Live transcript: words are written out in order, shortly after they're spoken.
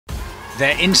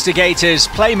They're instigators,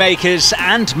 playmakers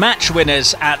and match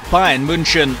winners at Bayern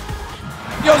München.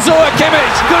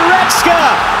 Kimmich,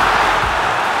 Goretzka!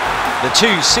 The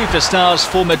two superstars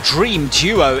form a dream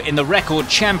duo in the record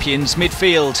champions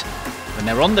midfield. When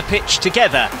they're on the pitch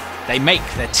together, they make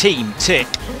their team tick.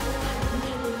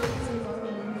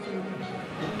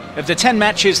 Of the 10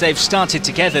 matches they've started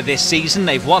together this season,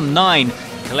 they've won 9,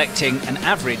 collecting an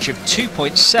average of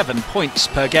 2.7 points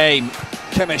per game.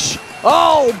 Kimmich.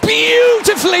 Oh,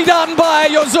 beautifully done by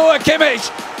Kimmich.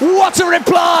 What a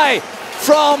reply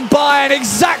from Bayern,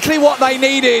 exactly what they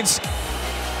needed.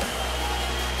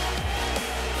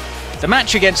 The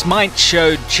match against Mainz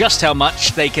showed just how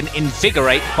much they can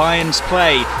invigorate Bayern's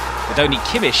play. With only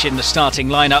Kimmich in the starting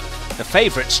lineup, the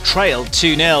favourites trailed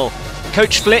 2-0.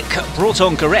 Coach Flick brought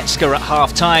on Goretzka at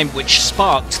half-time, which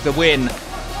sparked the win.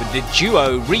 With the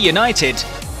duo reunited,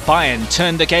 Bayern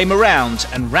turned the game around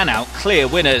and ran out clear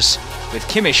winners, with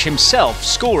Kimmich himself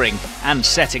scoring and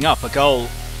setting up a goal.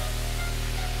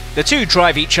 The two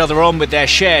drive each other on with their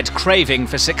shared craving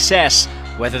for success,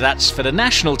 whether that's for the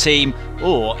national team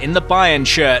or in the Bayern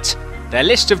shirt. Their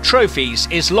list of trophies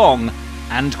is long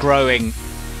and growing.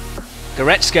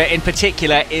 Goretzka in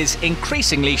particular is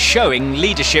increasingly showing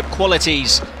leadership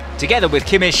qualities. Together with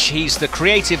Kimmich, he's the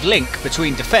creative link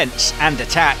between defence and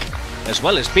attack, as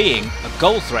well as being a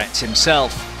goal threat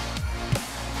himself.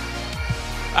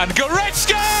 And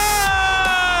Goretzka!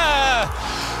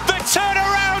 The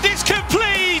turnaround is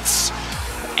complete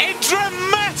in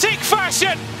dramatic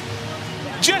fashion.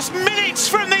 Just minutes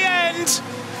from the end,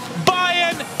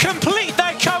 Bayern complete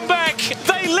their comeback.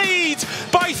 They lead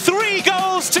by 3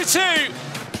 goals to 2.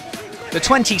 The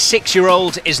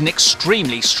 26-year-old is an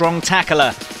extremely strong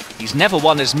tackler. He's never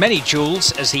won as many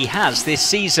duels as he has this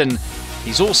season.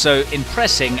 He's also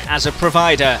impressing as a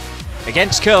provider.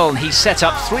 Against Köln, he set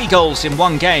up 3 goals in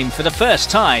one game for the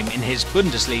first time in his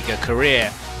Bundesliga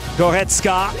career.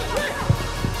 Goretzka,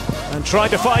 and trying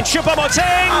to find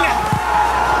Choupo-Moting!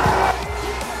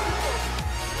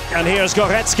 And here's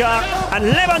Goretzka and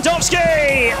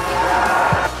Lewandowski!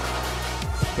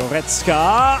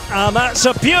 Goretzka, and that's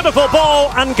a beautiful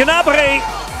ball, and Gnabry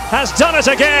has done it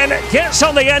again, gets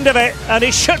on the end of it, and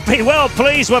he should be well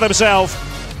pleased with himself.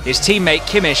 His teammate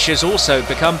Kimmich has also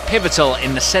become pivotal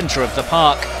in the centre of the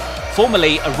park.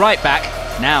 Formerly a right-back,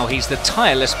 now he's the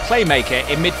tireless playmaker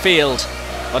in midfield.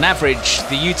 On average,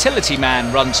 the utility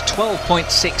man runs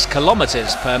 12.6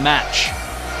 kilometres per match.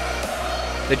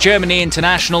 The Germany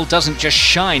international doesn't just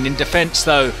shine in defence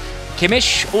though.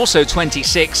 Kimmich, also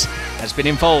 26, has been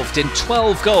involved in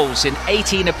 12 goals in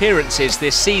 18 appearances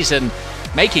this season,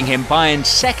 making him Bayern's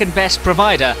second best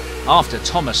provider after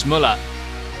Thomas Müller.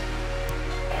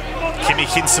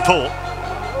 Kimmich in support.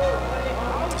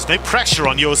 There's no pressure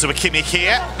on Kimmich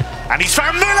here. And he's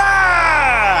found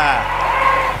Müller!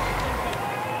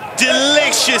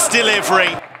 Delicious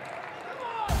delivery.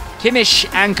 Kimmich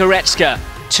and Goretzka,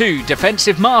 two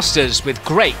defensive masters with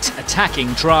great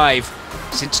attacking drive.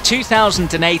 Since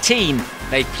 2018,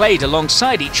 they've played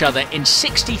alongside each other in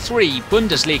 63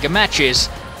 Bundesliga matches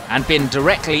and been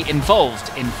directly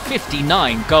involved in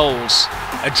 59 goals.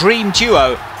 A dream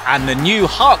duo and the new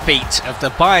heartbeat of the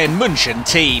Bayern München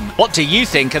team. What do you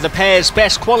think are the pair's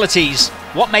best qualities?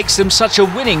 What makes them such a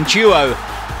winning duo?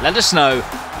 Let us know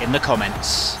in the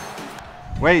comments.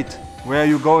 Wait, where are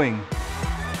you going?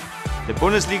 The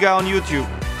Bundesliga on YouTube.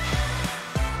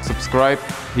 Subscribe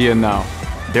here now.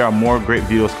 There are more great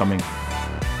videos coming.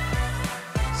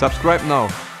 Subscribe now.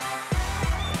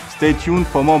 Stay tuned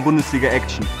for more Bundesliga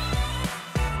action.